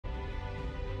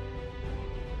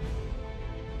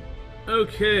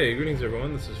Okay, greetings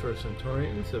everyone, this is First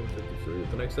Centaurian 753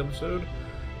 with the next episode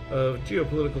of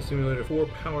Geopolitical Simulator 4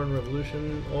 Power and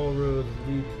Revolution. All roads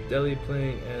lead to Delhi,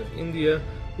 playing as India.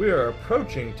 We are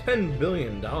approaching $10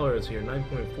 billion here,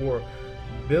 $9.4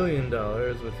 billion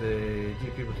with a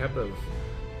GDP per capita of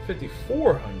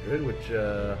 5,400, which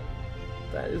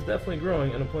that is definitely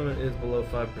growing. Unemployment is below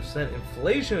 5%.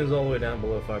 Inflation is all the way down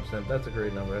below 5%. That's a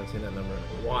great number. I haven't seen that number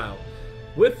in a while.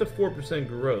 With the 4%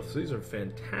 growth, so these are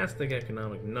fantastic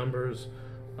economic numbers.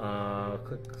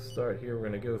 Click start here. We're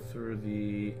going to go through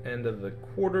the end of the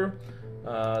quarter.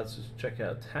 Let's just check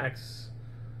out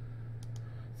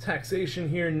taxation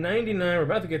here. 99. We're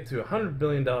about to get to $100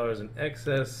 billion in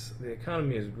excess. The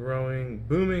economy is growing,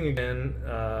 booming again.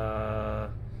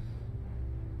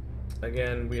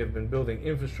 Again, we have been building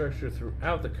infrastructure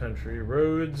throughout the country.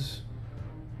 Roads.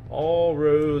 All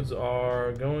roads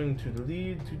are going to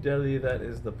lead to Delhi. That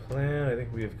is the plan. I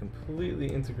think we have completely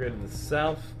integrated the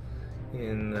south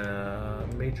in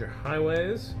major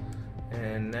highways.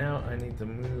 And now I need to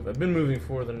move. I've been moving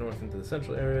further north into the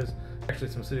central areas.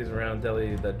 Actually, some cities around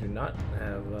Delhi that do not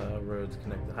have roads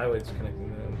connected, highways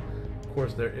connecting them. Of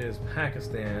course, there is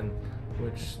Pakistan,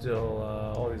 which still,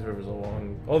 all these rivers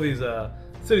along, all these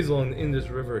cities along the Indus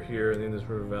River here, the Indus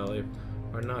River Valley,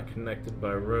 are not connected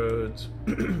by roads.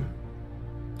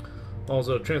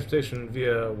 Also, transportation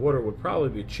via water would probably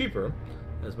be cheaper,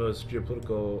 as most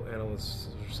geopolitical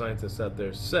analysts or scientists out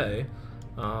there say.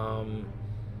 But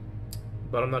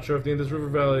I'm not sure if the Indus River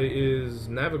Valley is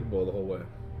navigable the whole way.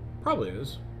 Probably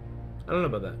is. I don't know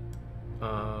about that.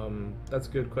 That's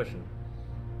a good question.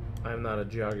 I'm not a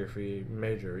geography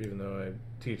major, even though I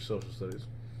teach social studies.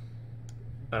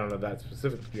 I don't know that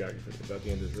specific geography about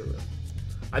the Indus River.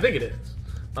 I think it is.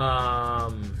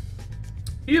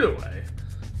 Either way,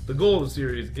 the goal of the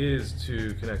series is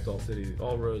to connect all cities,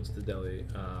 all roads to Delhi.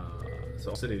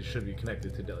 So all cities should be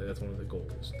connected to Delhi. That's one of the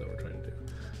goals that we're trying to do.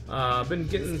 I've been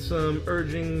getting some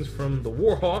urgings from the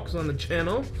Warhawks on the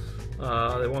channel.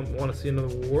 They want to see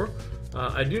another war.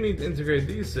 I do need to integrate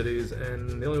these cities,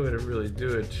 and the only way to really do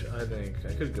it, I think,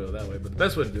 I could go that way, but the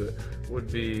best way to do it would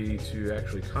be to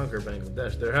actually conquer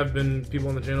Bangladesh. There have been people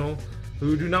on the channel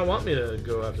who do not want me to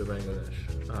go after Bangladesh.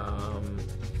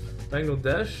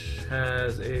 Bangladesh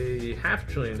has a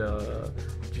 $500 billion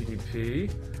GDP.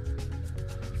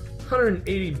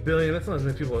 180 billion, that's not as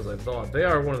many people as I thought. They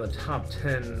are one of the top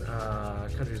 10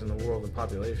 countries in the world in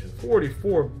population.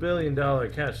 $44 billion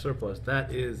cash surplus.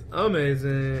 That is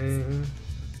amazing.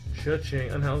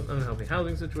 Cha-ching. Unhealthy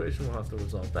housing situation. We'll have to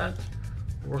resolve that.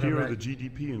 Here are the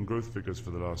GDP and growth figures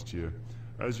for the last year.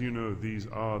 As you know, these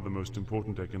are the most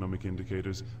important economic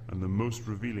indicators and the most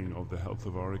revealing of the health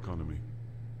of our economy.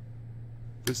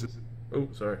 This is... Oh,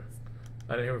 sorry.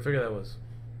 I didn't hear what figure that was.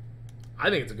 I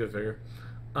think it's a good figure.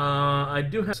 I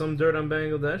do have some dirt on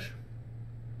Bangladesh,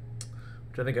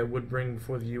 which I think I would bring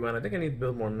before the UN. I think I need to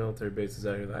build more military bases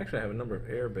out here. Actually, I have a number of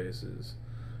air bases.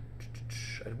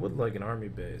 I would like an army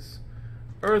base.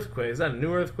 Earthquake. Is that a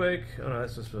new earthquake? Oh no,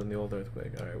 that's just from the old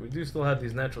earthquake. Alright, we do still have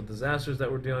these natural disasters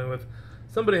that we're dealing with.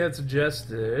 Somebody had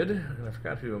suggested, and I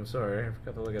forgot who, I'm sorry, I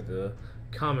forgot to look at the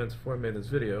comments before I made this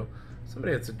video.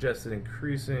 Somebody had suggested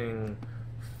increasing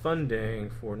funding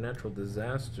for natural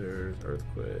disasters,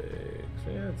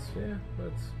 earthquakes.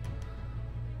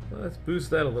 Let's boost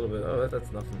that a little bit. Oh,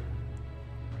 that's nothing.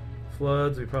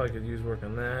 Floods, we probably could use work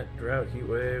on that. Drought, heat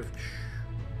wave.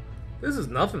 This is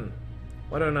nothing.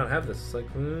 Why do I not have this?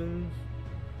 Cyclones?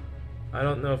 I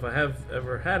don't know if I have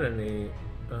ever had any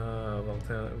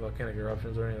volcanic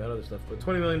eruptions or any of that other stuff, but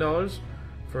 $20 million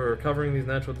for covering these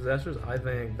natural disasters, I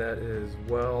think that is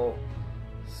well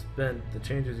spent. The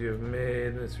changes you have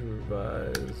made, let's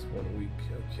revise 1 week.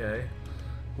 Okay,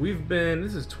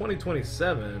 this is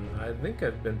 2027. I think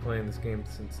I've been playing this game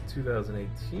since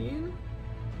 2018.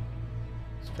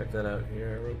 Let's check that out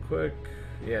here real quick.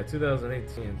 Yeah,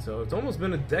 2018, so it's almost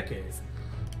been a decade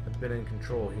I've been in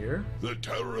control here. The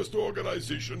terrorist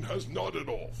organization has nodded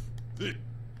off.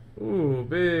 Ooh,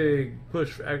 big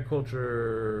push for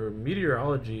agriculture,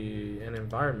 meteorology, and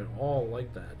environment, all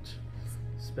like that.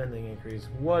 Spending increase.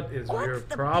 What is your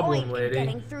problem, lady?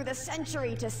 Getting through the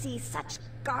century to see such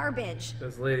garbage.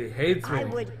 This lady hates me. I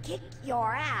would kick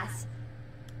your ass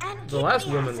and the kick last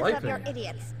the woman asses liked of me. your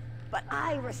idiots. But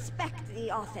I respect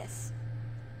the office.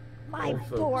 My Old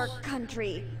poor folks.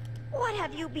 country. What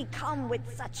have you become with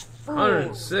such fools?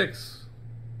 106.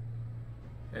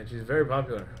 And she's very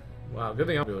popular. Wow, good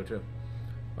thing I'm popular too.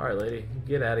 Alright, lady,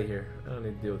 get out of here. I don't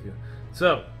need to deal with you.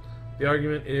 So, the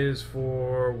argument is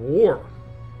for war.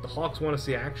 The Hawks want to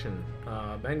see action.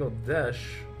 Bangladesh,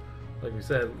 like we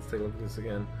said, let's take a look at this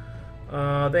again.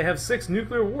 They have 6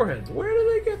 nuclear warheads. Where do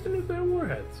they get the nuclear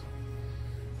warheads?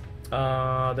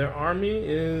 Their army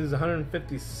is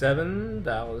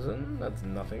 157,000. That's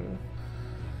nothing.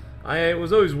 I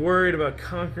was always worried about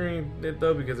conquering it,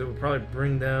 though, because it would probably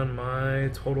bring down my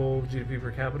total GDP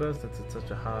per capita, since it's such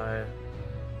a high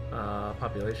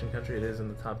population country. It is in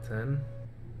the top 10.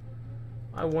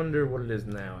 I wonder what it is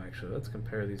now, actually. Let's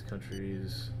compare these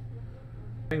countries.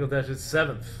 Bangladesh is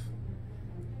 7th.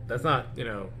 That's not, you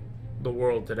know, the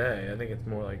world today. I think it's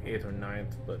more like 8th or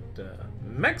 9th, but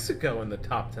Mexico in the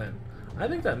top 10. I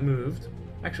think that moved.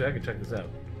 Actually, I could check this out.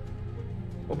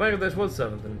 Well, Bangladesh was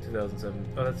 7th in 2007.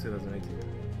 Oh, that's 2018.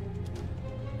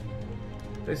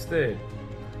 They stayed.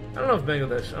 I don't know if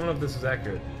Bangladesh, I don't know if this is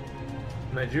accurate.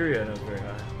 Nigeria, I know, is very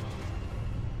high.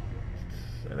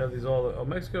 I know these all. Oh,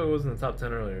 Mexico was in the top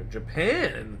 10 earlier.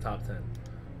 Japan in the top 10.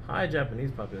 High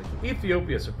Japanese population.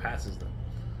 Ethiopia surpasses them.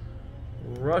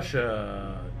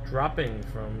 Russia dropping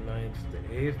from 9th to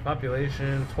 8th.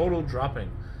 Population total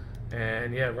dropping.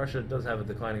 And yeah, Russia does have a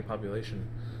declining population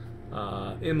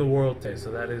in the world today, so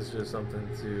that is just something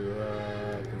to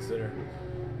consider.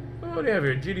 What do you have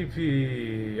here?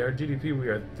 GDP. Our GDP, we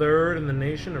are 3rd in the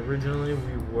nation. Originally,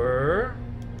 we were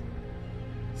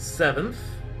 7th.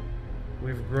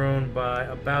 We've grown by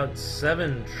about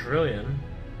 7 trillion.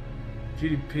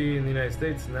 GDP in the United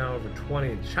States is now over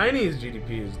 20. Chinese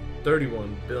GDP is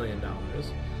 $31 billion.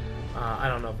 I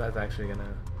don't know if that's actually going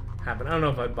to happen. I don't know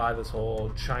if I buy this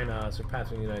whole China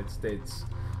surpassing the United States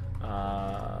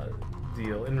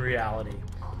deal in reality.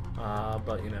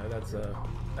 But, you know, that's a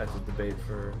debate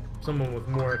for someone with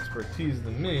more expertise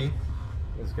than me.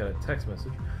 I just got a text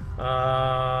message.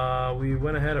 We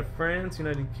went ahead of France,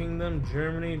 United Kingdom,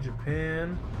 Germany,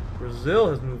 Japan.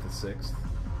 Brazil has moved to 6th.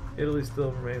 Italy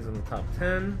still remains in the top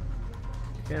 10.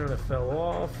 Canada fell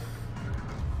off.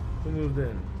 Who moved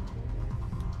in?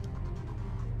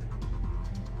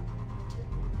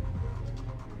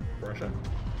 Russia.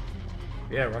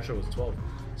 Yeah, Russia was 12.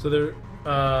 So their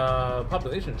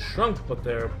population shrunk, but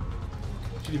their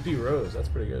GDP rose. That's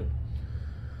pretty good.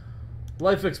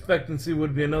 Life expectancy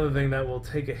would be another thing that will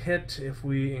take a hit if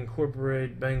we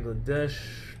incorporate Bangladesh.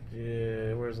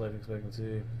 Yeah, where's life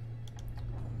expectancy?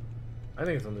 I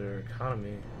think it's under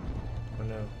economy. Or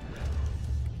no.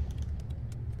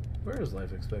 Where is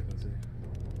life expectancy?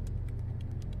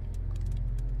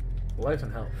 Life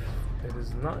and health. It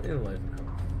is not in life and health.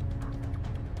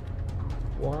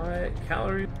 Why?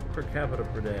 Calories per capita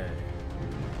per day.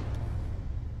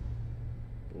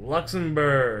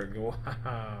 Luxembourg.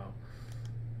 Wow.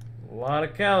 A lot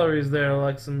of calories there,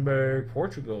 Luxembourg.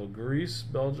 Portugal, Greece,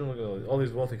 Belgium. Look at all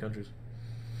these wealthy countries.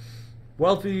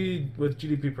 Wealthy with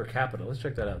GDP per capita. Let's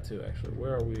check that out too, actually.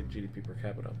 Where are we at GDP per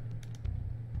capita?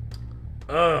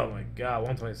 Oh my god,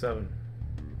 127.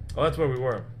 Oh, that's where we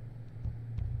were.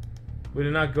 We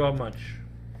did not go up much.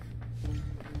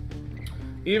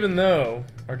 Even though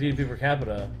our GDP per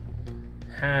capita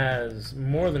has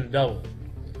more than doubled,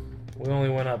 we only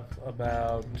went up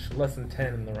about less than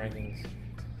 10 in the rankings.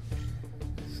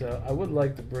 So I would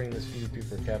like to bring this GDP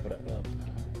per capita up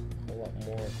a lot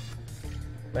more.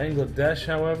 Bangladesh,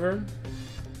 however,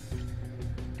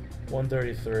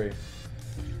 133.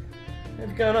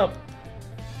 It's gone up.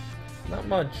 Not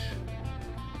much.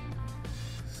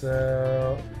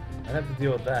 So I'd have to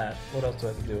deal with that. What else do I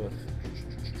have to deal with?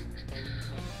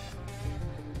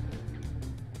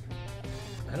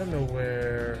 I don't know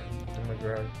where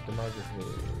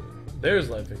demography. There's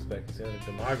life expectancy under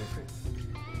demography.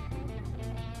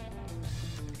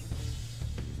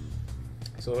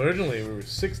 So originally we were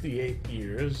 68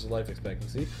 years life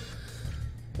expectancy,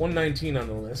 119 on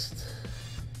the list,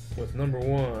 with number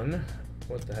 1,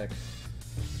 what the heck,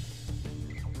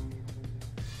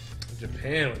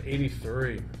 Japan with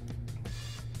 83. I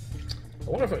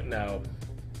wonder if no,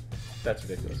 that's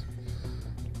ridiculous.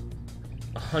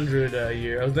 100 a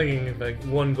year. I was thinking if like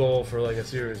one goal for like a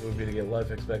series would be to get life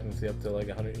expectancy up to like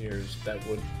 100 years.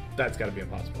 That's got to be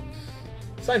impossible.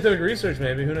 Scientific research,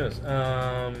 maybe. Who knows?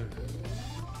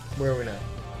 Where are we now?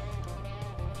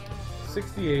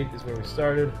 68 is where we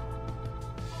started.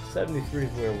 73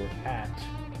 is where we're at.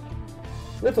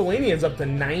 Lithuania's up to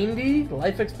 90.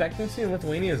 Life expectancy in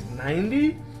Lithuania is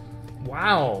 90.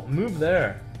 Wow, move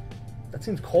there. That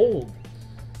seems cold.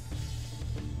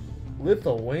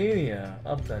 Lithuania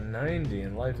up to 90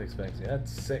 in life expectancy.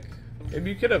 That's sick.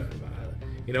 Maybe you could have.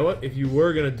 You know what? If you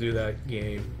were gonna do that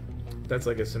game, that's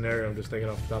like a scenario. I'm just thinking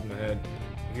off the top of my head.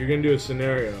 If you're gonna do a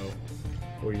scenario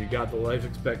where you got the life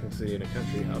expectancy in a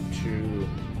country up to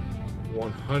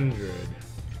 100,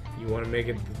 you want to make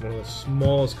it one of the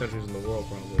smallest countries in the world,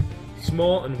 probably.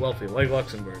 Small and wealthy, like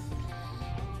Luxembourg.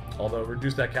 Although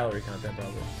reduce that calorie content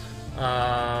probably.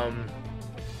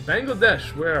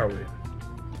 Bangladesh, where are we?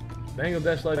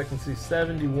 Bangladesh life expectancy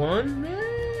 71.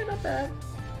 Not bad.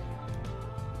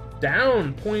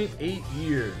 Down 0.8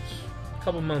 years. A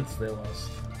couple months they lost.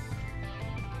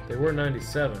 They were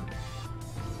 97.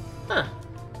 Huh.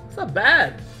 It's not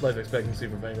bad life expectancy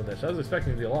for Bangladesh. I was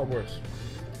expecting it to be a lot worse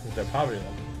with their poverty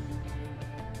level.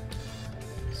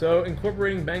 So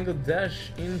incorporating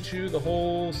Bangladesh into the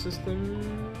whole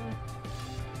system,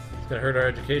 it's gonna hurt our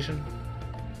education?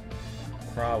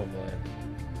 Probably.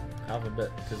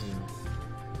 Alphabetism.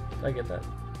 Did I get that?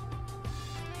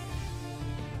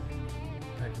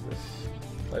 What the heck is this?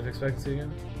 Life expectancy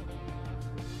again?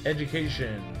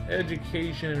 Education.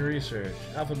 Education and research.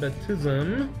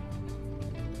 Alphabetism.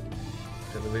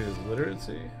 Which I believe is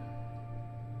literacy.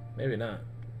 Maybe not.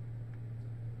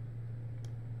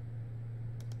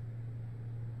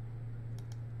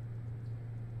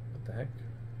 What the heck?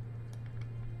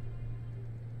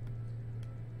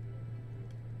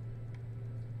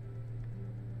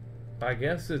 I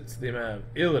guess it's the amount of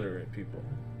illiterate people.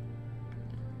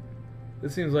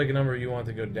 This seems like a number you want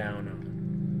to go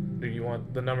down. Do you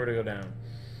want the number to go down?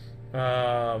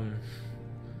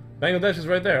 Bangladesh is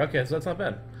right there. Okay, so that's not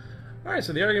bad. Alright,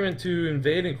 so the argument to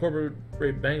invade and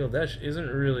incorporate Bangladesh isn't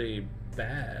really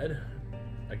bad.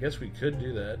 I guess we could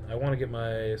do that. I want to get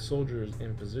my soldiers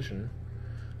in position.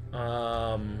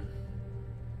 More.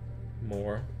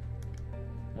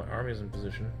 My army's in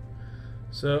position.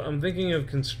 So I'm thinking of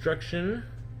construction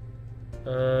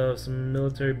of some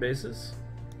military bases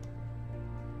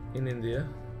in India.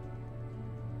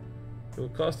 It will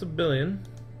cost $1 billion,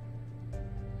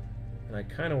 and I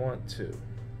kind of want to.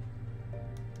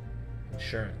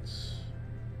 Insurance.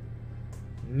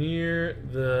 Near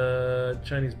the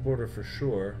Chinese border for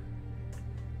sure,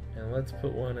 and let's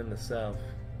put one in the south.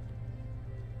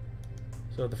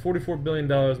 So the $44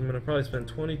 billion, I'm going to probably spend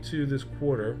 22 this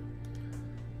quarter.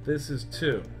 This is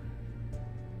 2.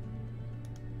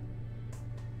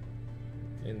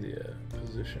 India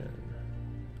position.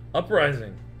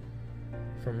 Uprising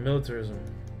from militarism.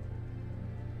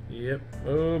 Yep.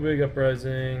 Oh, big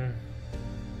uprising.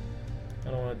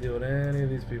 I don't want to deal with any of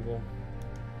these people.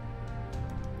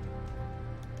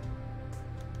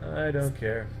 I don't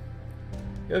care.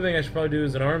 The other thing I should probably do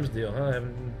is an arms deal. I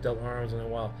haven't dealt arms in a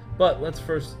while. But let's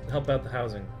first help out the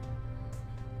housing.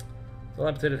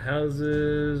 Dilapidated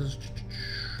houses.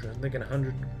 I'm thinking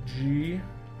 100G.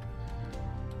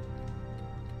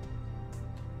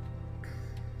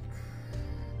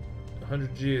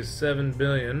 $100G is 7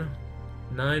 billion,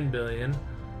 9 billion.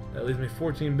 That leaves me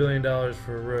 $14 billion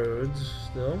for roads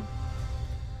still.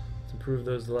 Let's improve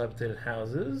those dilapidated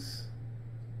houses.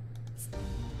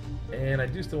 And I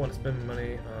do still want to spend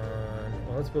money on...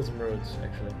 Well, let's build some roads,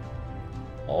 actually.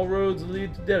 All roads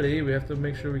lead to Delhi. We have to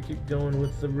make sure we keep going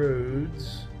with the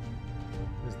roads.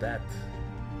 What is that?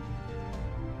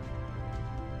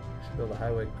 Should build a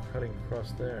highway cutting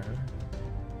across there, huh?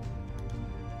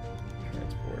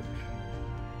 Transport.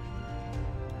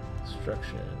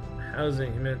 Construction.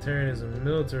 Housing, humanitarianism,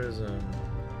 militarism.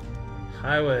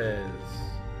 Highways.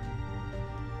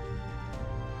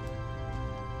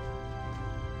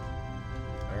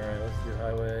 Alright, let's do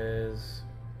highways.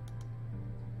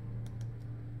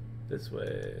 This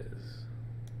ways.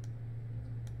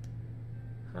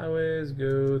 Highways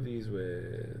go these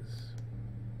ways.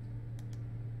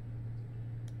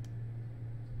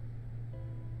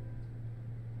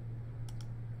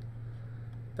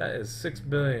 That is 6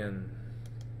 billion.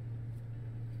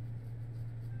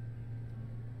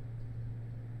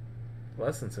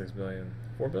 Less than 6 billion.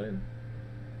 4 billion?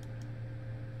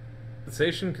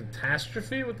 Station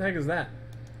catastrophe? What the heck is that?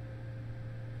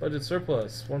 Budget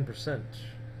surplus, 1%.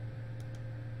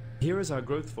 Here is our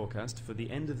growth forecast for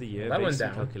the end of the year based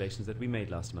on calculations that we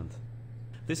made last month.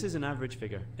 This is an average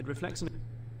figure. It reflects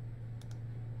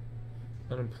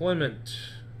unemployment.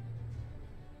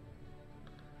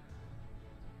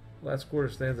 Last quarter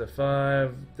stands at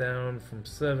 5, down from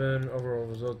 7. Overall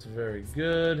results are very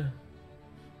good.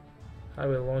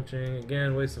 Highway launching,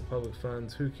 again, waste of public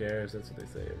funds. Who cares? That's what they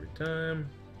say every time.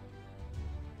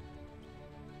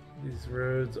 These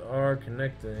roads are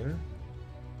connecting.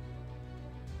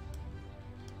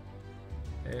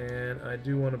 And I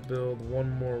do want to build one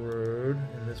more road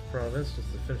in this province,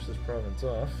 just to finish this province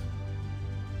off.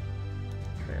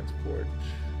 Transport.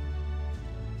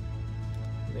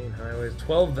 Main highways.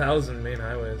 12,000 main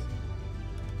highways.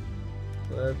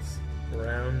 Let's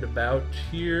round about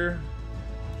here.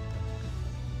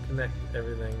 Connect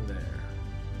everything there.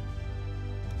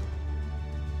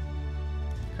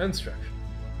 Construction.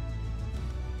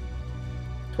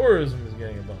 Tourism is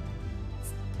getting a bump.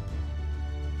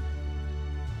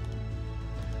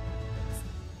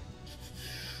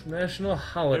 National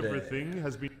holiday. Everything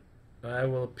has been... I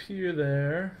will appear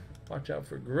there. Watch out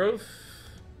for growth.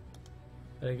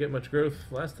 I didn't get much growth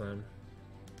last time.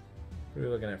 What are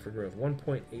we looking at for growth?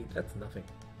 1.8. That's nothing.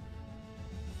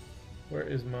 Where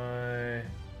is my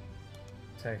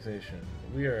taxation?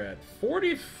 We are at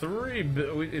 43.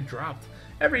 It dropped.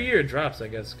 Every year it drops, I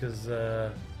guess, because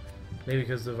maybe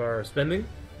because of our spending,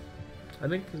 I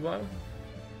think is why.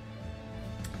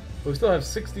 But we still have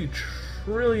 $60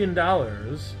 trillion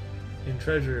in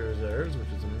treasury reserves, which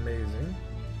is amazing.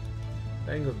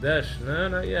 Bangladesh, no,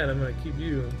 not yet. I'm going to keep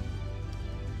you.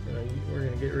 We're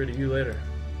going to get rid of you later.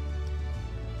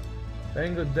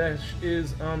 Bangladesh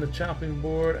is on the chopping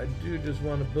board. I do just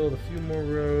want to build a few more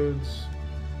roads.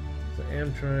 So I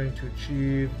am trying to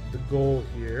achieve the goal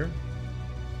here.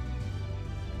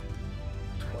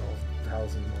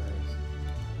 12,000 miles.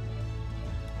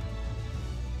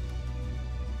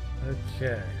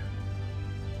 Okay.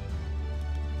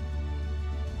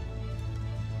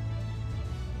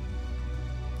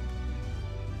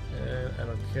 And I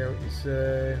don't care what you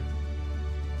say.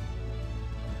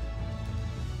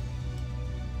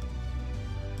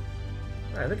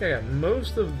 I think I got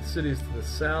most of the cities to the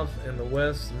south and the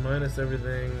west, minus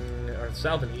everything, or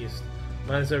south and east,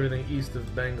 minus everything east of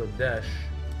Bangladesh.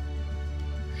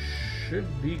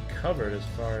 Should be covered as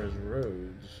far as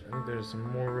roads. I think there's some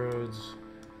more roads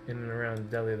in and around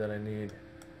Delhi that I need.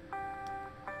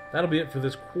 That'll be it for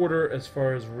this quarter as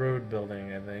far as road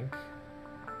building, I think.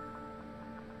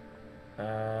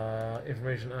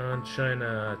 Information on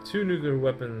China. 2 nuclear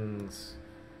weapons.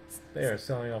 They are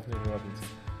selling off nuclear weapons.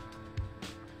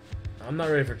 I'm not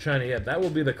ready for China yet. That will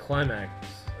be the climax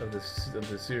of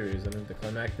the series. I think the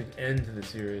climactic end to the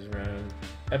series around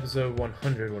episode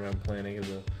 100, what I'm planning is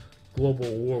a global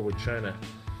war with China.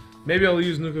 Maybe I'll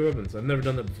use nuclear weapons. I've never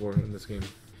done that before in this game.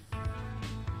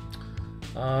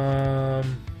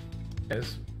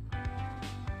 Yes.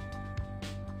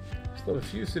 Still have a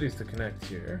few cities to connect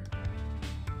here.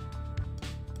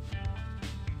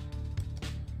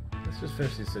 Let's just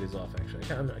finish these cities off, actually.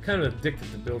 I'm kind of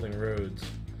addicted to building roads.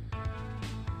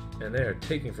 And they are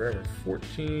taking forever.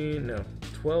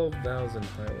 12,000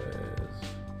 highways.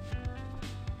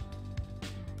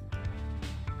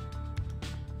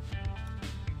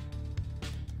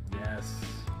 Yes.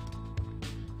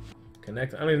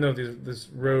 Connect. I don't even know if this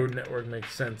road network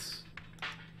makes sense.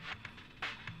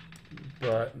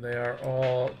 But they are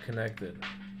all connected.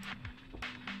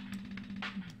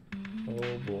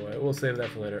 Oh boy. We'll save that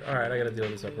for later. Alright, I gotta deal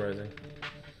with this uprising.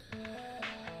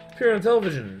 Appear on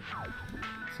television.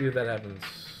 See if that happens.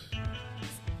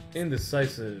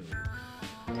 Indecisive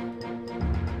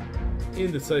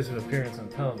appearance on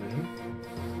television.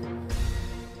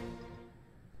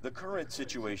 The current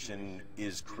situation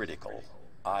is critical.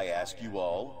 I ask you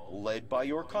all, led by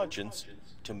your conscience,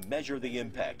 to measure the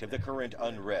impact of the current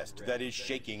unrest that is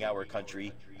shaking our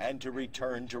country and to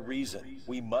return to reason.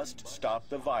 We must stop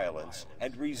the violence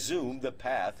and resume the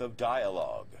path of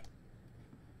dialogue.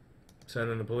 Send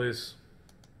in the police.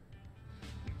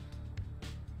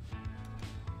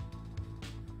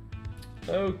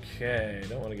 Okay,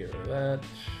 don't want to get rid of that.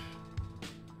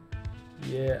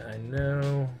 Yeah, I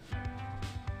know.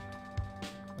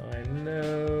 I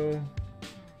know.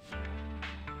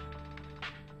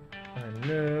 I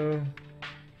know.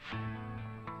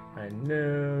 I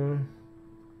know.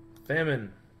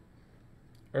 Famine.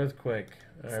 Earthquake.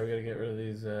 Alright, we gotta get rid of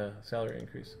these salary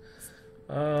increase.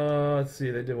 Let's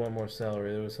see, they did one more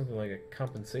salary. There was something like a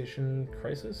compensation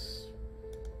crisis.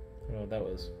 I don't know what that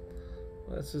was.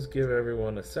 Let's just give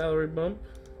everyone a salary bump.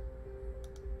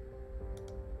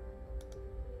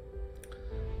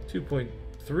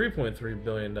 $3.3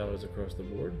 billion across the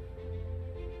board.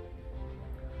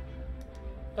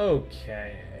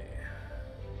 Okay.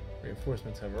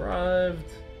 Reinforcements have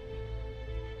arrived.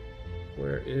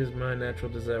 Where is my natural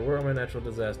disaster? Where are my natural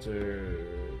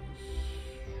disasters?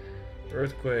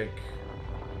 Earthquake.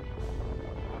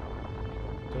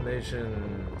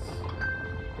 Donations.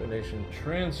 Donation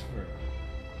transfer.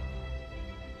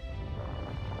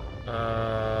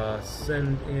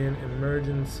 Send in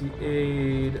emergency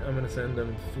aid. I'm gonna send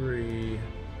them $3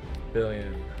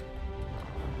 billion.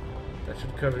 That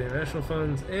should cover the international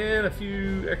funds and a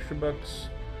few extra bucks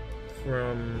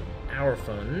from our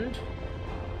fund,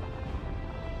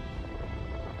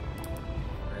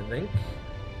 I think.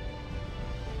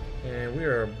 And we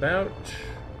are about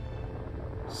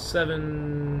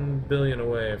 $7 billion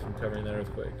away from covering that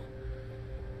earthquake.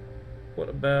 What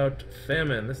about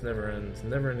famine? This never ends.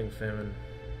 Never-ending famine.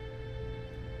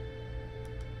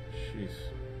 Jeez.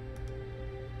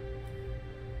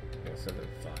 I'll send it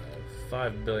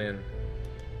 $5 billion.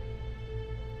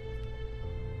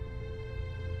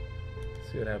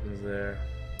 See what happens there.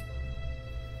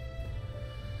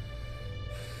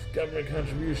 Government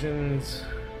contributions.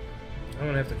 I'm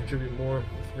gonna have to contribute more if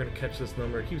we're gonna catch this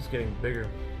number. It keeps getting bigger.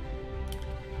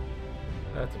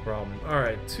 That's a problem.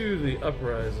 Alright, to the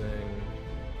uprising.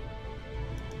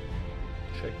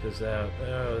 Check this out.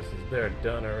 Oh, they're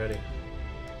done already.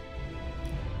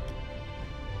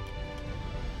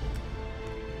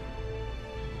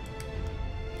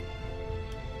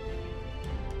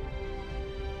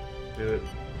 Do it.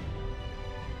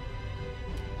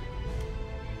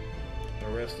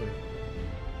 Arrest him.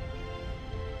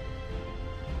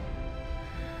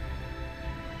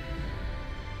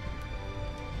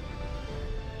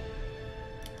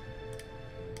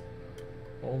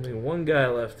 Only one guy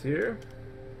left here.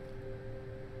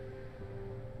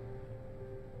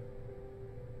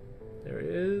 There he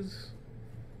is.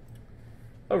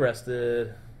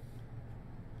 Arrested.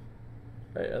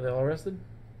 Right, are they all arrested?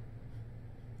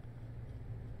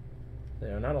 They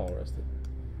are not all arrested.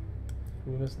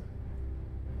 Who are we missing?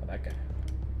 Oh, that guy.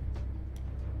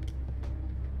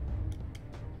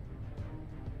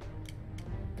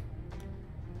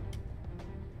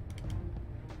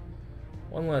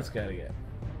 One last guy to get.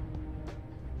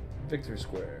 Victory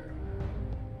Square.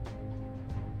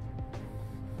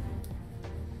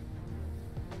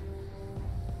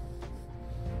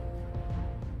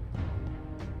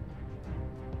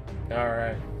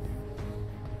 Alright.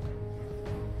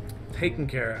 Taken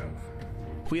care of.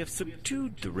 We have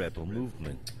subdued the rebel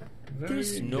movement. Very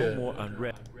There's no good. more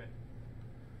unrest.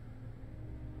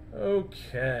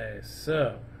 Okay,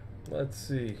 so let's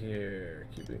see here.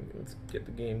 Let's get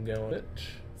the game going.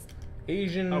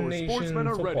 Asian Our Nation sportsmen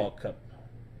are Football ready. Cup.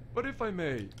 But if I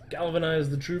may,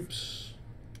 Galvanize the troops.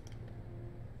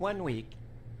 1 week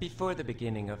before the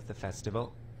beginning of the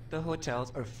festival, the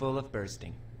hotels are full of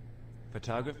bursting.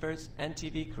 Photographers and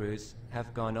TV crews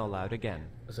have gone all out again.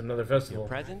 It's another Your festival.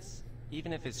 presence,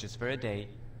 even if it's just for a day,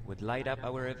 would light up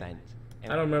our event. I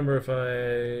don't remember if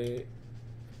I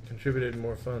contributed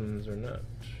more funds or not.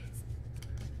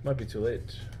 Might be too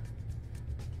late.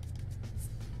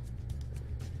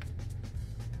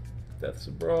 Deaths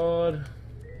abroad.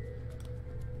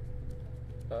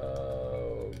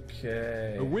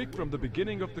 Okay. a week from the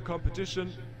beginning of the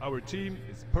competition, our team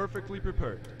is perfectly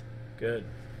prepared. Good.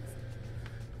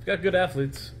 We've got good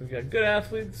athletes. We've got good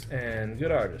athletes and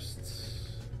good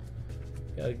artists.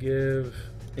 Gotta give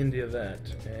India that.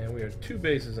 And we have 2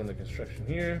 bases under construction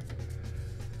here.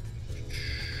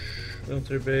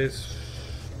 Military base.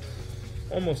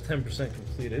 Almost 10%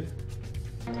 completed.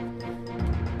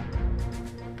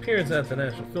 Appearance at the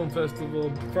National Film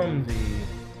Festival from the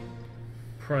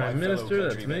Prime Minister,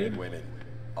 that's me. And women,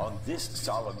 on this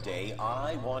solemn day,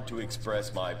 I want to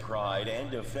express my pride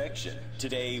and affection.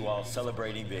 Today, while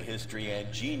celebrating the history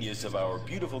and genius of our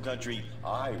beautiful country,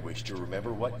 I wish to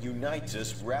remember what unites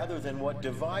us rather than what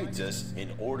divides us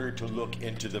in order to look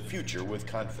into the future with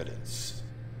confidence.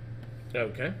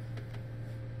 Okay.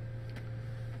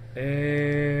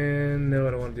 And no,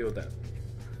 I don't want to deal with that.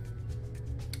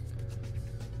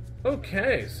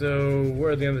 Okay, so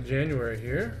we're at the end of January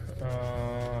here.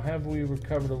 Have we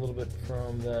recovered a little bit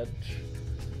from that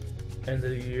end of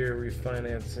the year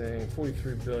refinancing?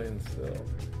 43 billion still.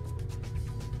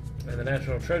 And the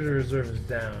National Treasury Reserve is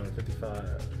down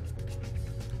 55.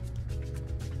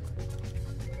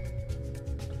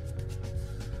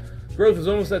 Growth is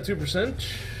almost at 2%.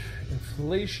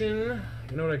 Inflation,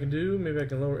 you know what I can do? Maybe I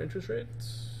can lower interest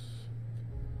rates.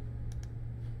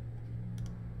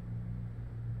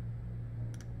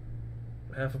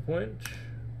 Half a point.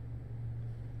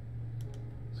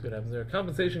 See what happens there.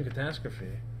 Compensation catastrophe.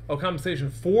 Oh,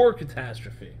 compensation for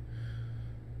catastrophe.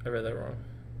 I read that wrong.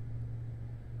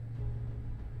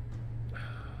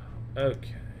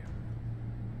 Okay.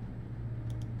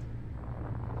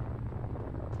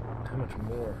 How much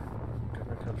more?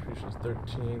 Government contributions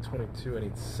 13, 22. I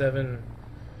need 7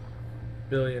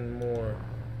 billion more.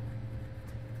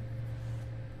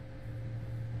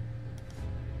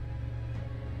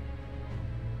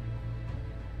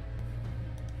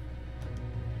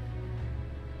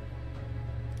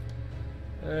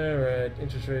 Alright,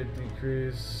 interest rate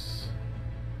decrease.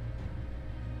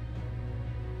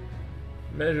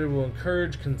 Measure will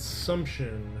encourage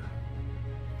consumption.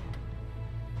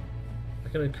 I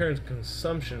can encourage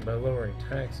consumption by lowering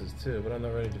taxes too, but I'm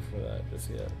not ready for that just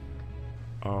yet.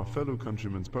 Our fellow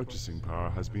countrymen's purchasing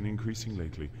power has been increasing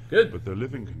lately, Good. but their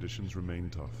living conditions remain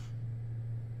tough.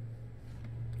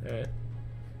 Alright.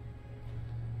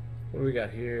 What do we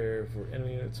got here for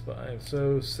enemy units? I am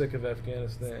so sick of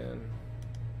Afghanistan.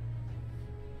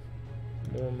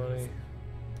 More money.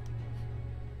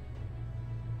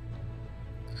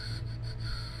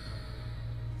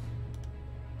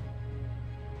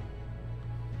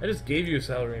 I just gave you a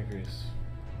salary increase.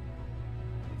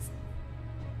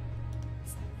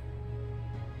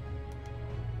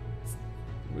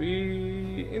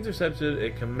 We intercepted a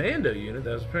commando unit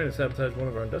that was preparing to sabotage one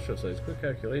of our industrial sites. Quick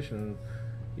calculation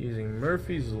using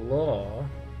Murphy's Law.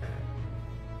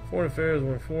 Foreign Affairs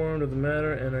were informed of the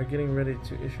matter and are getting ready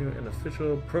to issue an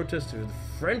official protest to the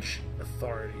French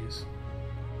authorities.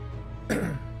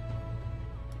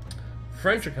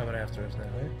 French are coming after us now,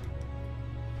 right?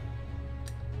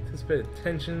 Anticipated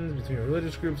tensions between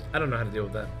religious groups. I don't know how to deal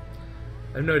with that.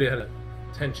 I have no idea how to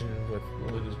tension with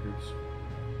religious groups.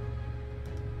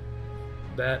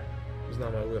 That is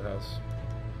not my wheelhouse.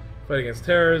 Fight against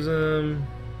terrorism.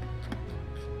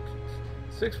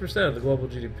 6% of the global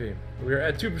GDP. We are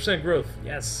at 2% growth.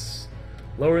 Yes!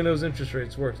 Lowering those interest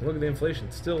rates works. And look at the inflation.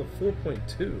 It's still at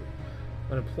 4.2.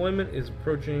 Unemployment is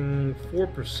approaching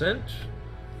 4%.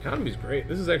 Economy's great.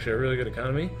 This is actually a really good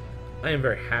economy. I am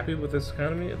very happy with this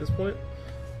economy at this point.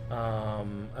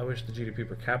 I wish the GDP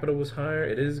per capita was higher.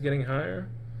 It is getting higher.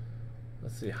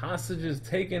 Let's see. Hostages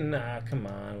taken. Nah, come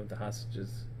on with the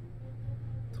hostages.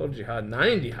 Told you how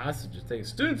 90 hostages taken.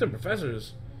 Students and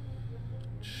professors.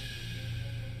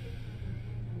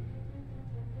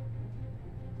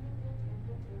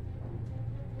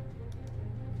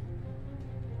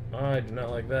 I do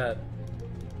not like that.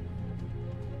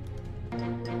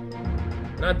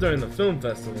 Not during the film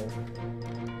festival.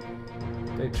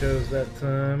 They chose that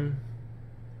time.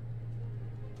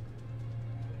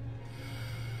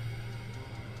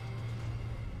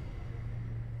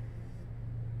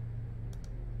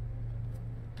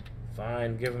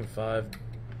 Fine, give him $5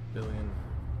 billion.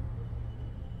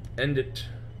 End it.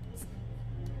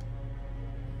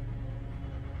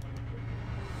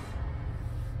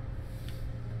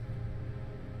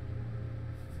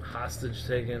 Hostage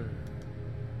taken.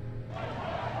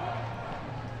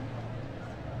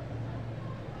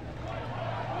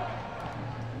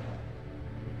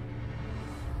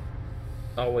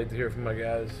 I'll wait to hear from my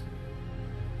guys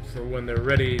for when they're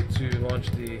ready to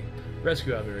launch the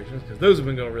rescue operations, because those have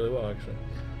been going really well, actually.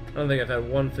 I don't think I've had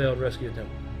one failed rescue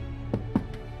attempt.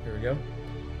 Here we go.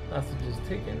 Hostages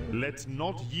taken. Let's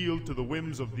not yield to the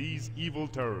whims of these evil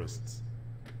terrorists.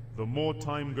 The more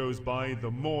time goes by,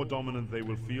 the more dominant they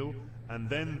will feel, and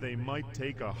then they might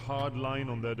take a hard line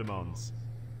on their demands.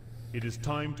 It is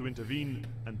time to intervene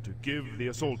and to give the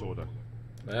assault order.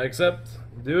 I accept.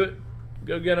 Do it.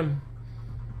 Go get him.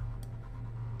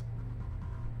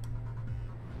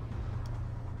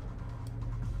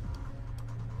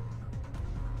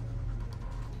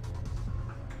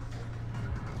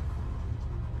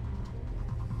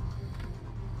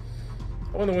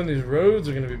 I wonder when these roads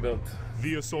are going to be built.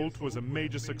 The assault was a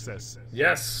major success.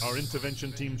 Yes! Our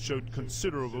intervention team showed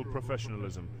considerable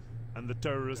professionalism, and the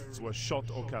terrorists were shot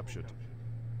or captured.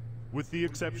 With the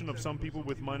exception of some people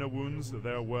with minor wounds,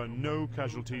 there were no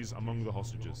casualties among the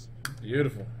hostages.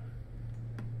 Beautiful.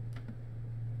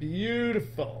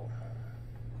 Beautiful.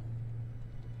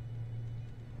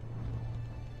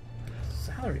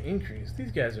 Salary increase.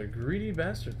 These guys are greedy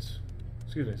bastards.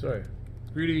 Excuse me, sorry.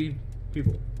 Greedy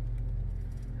people.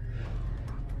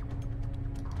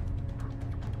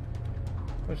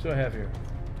 How much do I have here?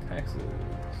 Taxes.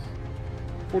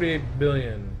 48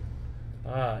 billion.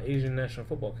 Asian National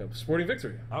Football Cup. Sporting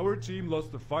victory. Our team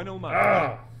lost the final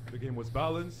match. The game was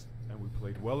balanced, and we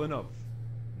played well enough.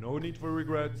 No need for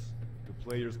regrets. The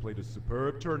players played a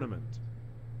superb tournament.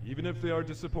 Even if they are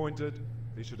disappointed,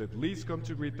 they should at least come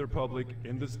to greet their public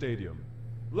in the stadium.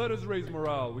 Let us raise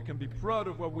morale. We can be proud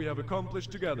of what we have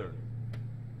accomplished together.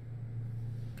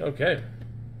 Okay.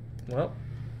 Well,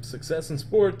 success in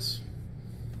sports.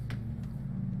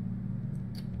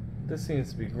 This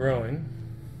seems to be growing.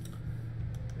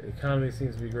 The economy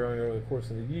seems to be growing over the course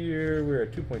of the year. We're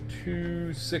at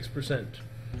 2.26%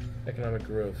 economic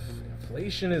growth.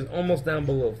 Inflation is almost down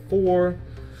below 4.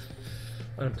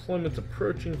 Unemployment's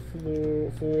approaching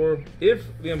 4. If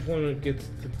the employment gets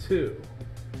to 2,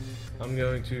 I'm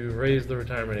going to raise the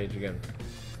retirement age again.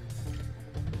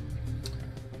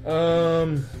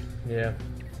 Yeah.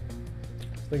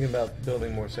 Thinking about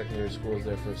building more secondary schools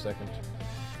there for a second.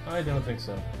 I don't think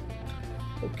so.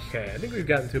 Okay, I think we've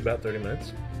gotten to about 30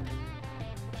 minutes.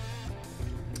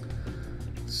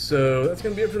 So that's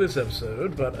going to be it for this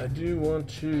episode, but I do want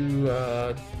to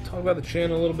talk about the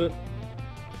channel a little bit.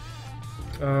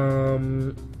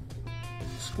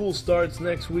 School starts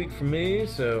next week for me,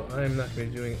 so I'm not going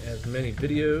to be doing as many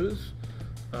videos.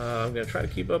 I'm going to try to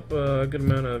keep up a good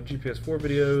amount of GPS 4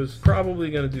 videos. Probably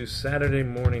going to do Saturday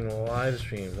morning live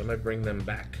streams. I might bring them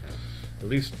back, at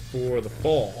least for the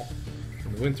fall.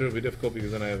 In the winter will be difficult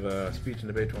because then I have speech and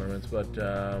debate tournaments. But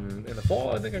in the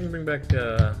fall, I think I can bring back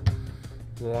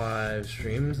live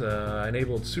streams. I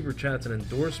enabled super chats and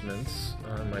endorsements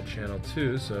on my channel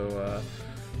too, so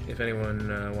if anyone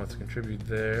wants to contribute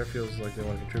there, feels like they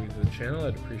want to contribute to the channel,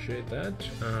 I'd appreciate that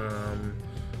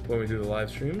when we do the live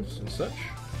streams and such.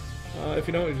 If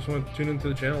you don't, you just want to tune into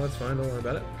the channel, that's fine, don't worry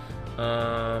about it.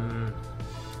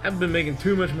 Haven't been making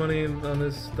too much money on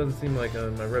this. Doesn't seem like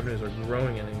my revenues are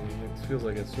growing any. It feels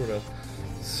like it's sort of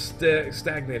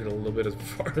stagnated a little bit as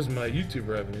far as my YouTube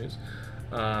revenues.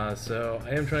 So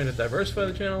I am trying to diversify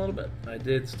the channel a little bit. I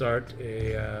did start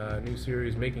a new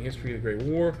series, Making History of the Great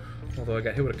War, although I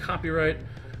got hit with a copyright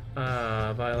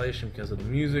violation because of the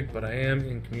music, but I am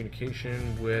in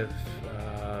communication with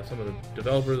some of the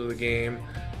developers of the game,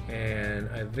 and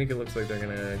I think it looks like they're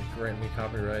going to grant me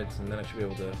copyrights, and then I should be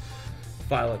able to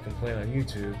file a complaint on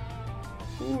YouTube.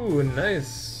 Ooh,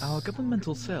 nice! Our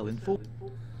governmental cell informed.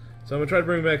 So I'm going to try to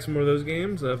bring back some more of those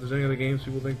games. If there's any other games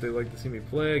people think they'd like to see me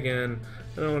play, again,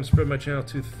 I don't want to spread my channel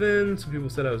too thin. Some people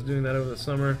said I was doing that over the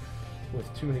summer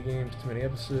with too many games, too many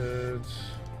episodes,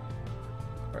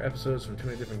 or episodes from too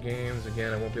many different games.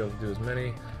 Again, I won't be able to do as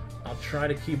many. I'll try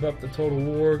to keep up the Total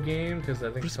War game because I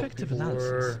think some people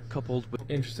were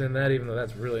interested in that, even though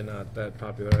that's really not that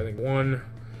popular. I think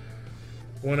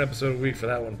one episode a week for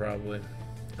that one probably.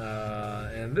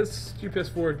 And this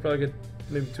GPS4 could probably get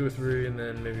maybe 2 or 3, and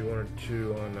then maybe 1 or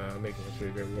 2 on Making History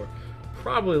of the Great War.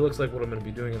 Probably looks like what I'm going to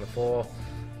be doing in the fall.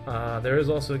 There is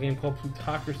also a game called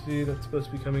Plutocracy that's supposed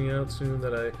to be coming out soon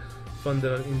that I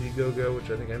funded on Indiegogo,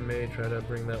 which I think I may try to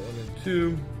bring that one in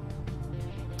too.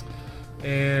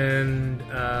 And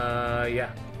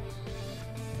yeah,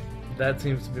 that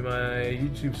seems to be my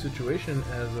YouTube situation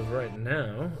as of right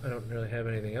now. I don't really have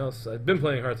anything else. I've been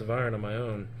playing Hearts of Iron on my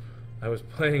own. I'm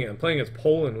playing as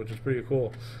Poland, which is pretty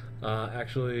cool.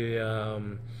 Actually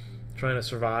trying to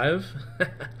survive.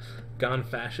 Gone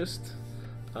fascist.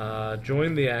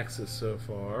 Joined the Axis so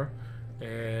far.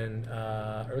 And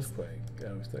Earthquake.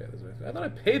 Yeah, we still got this Earthquake. I thought I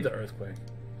paid the Earthquake.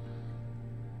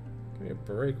 Give me a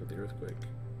break with the Earthquake.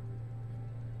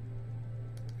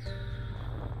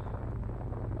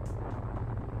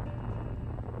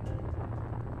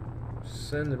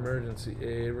 Send emergency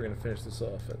aid. We're going to finish this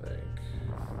off, I think.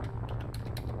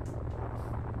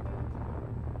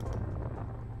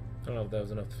 I don't know if that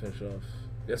was enough to finish off.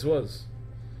 Yes, it was.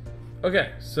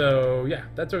 Okay, so yeah,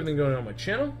 that's everything going on my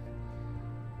channel.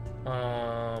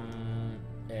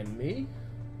 And me.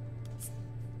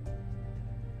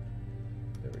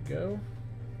 There we go.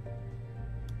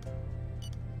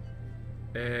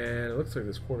 And it looks like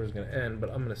this quarter is going to end, but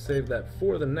I'm going to save that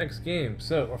for the next game,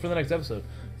 or for the next episode.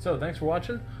 So thanks for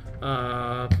watching.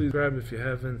 Please subscribe if you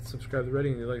haven't subscribed already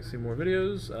and you'd like to see more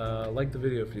videos. Like the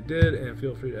video if you did, and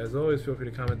feel free, as always, feel free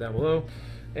to comment down below.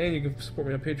 And you can support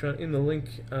me on Patreon in the link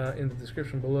in the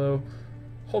description below.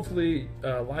 Hopefully,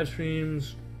 live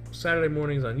streams Saturday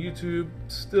mornings on YouTube.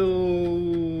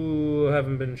 Still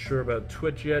haven't been sure about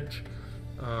Twitch yet.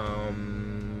 I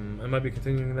might be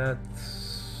continuing that.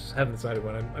 Haven't decided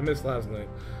when. I missed last night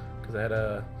because I had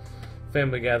a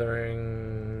family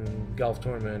gathering, golf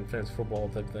tournament, fantasy football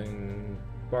type thing,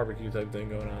 barbecue type thing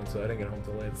going on, so I didn't get home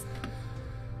till late.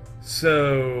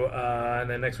 So, and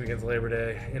then next weekend's Labor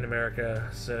Day in America,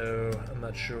 so I'm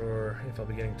not sure if I'll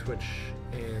be getting Twitch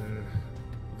in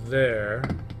there.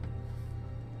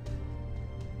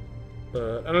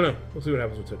 But I don't know. We'll see what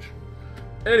happens with Twitch.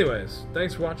 Anyways,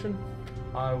 thanks for watching.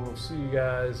 I will see you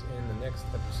guys in the next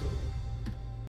episode.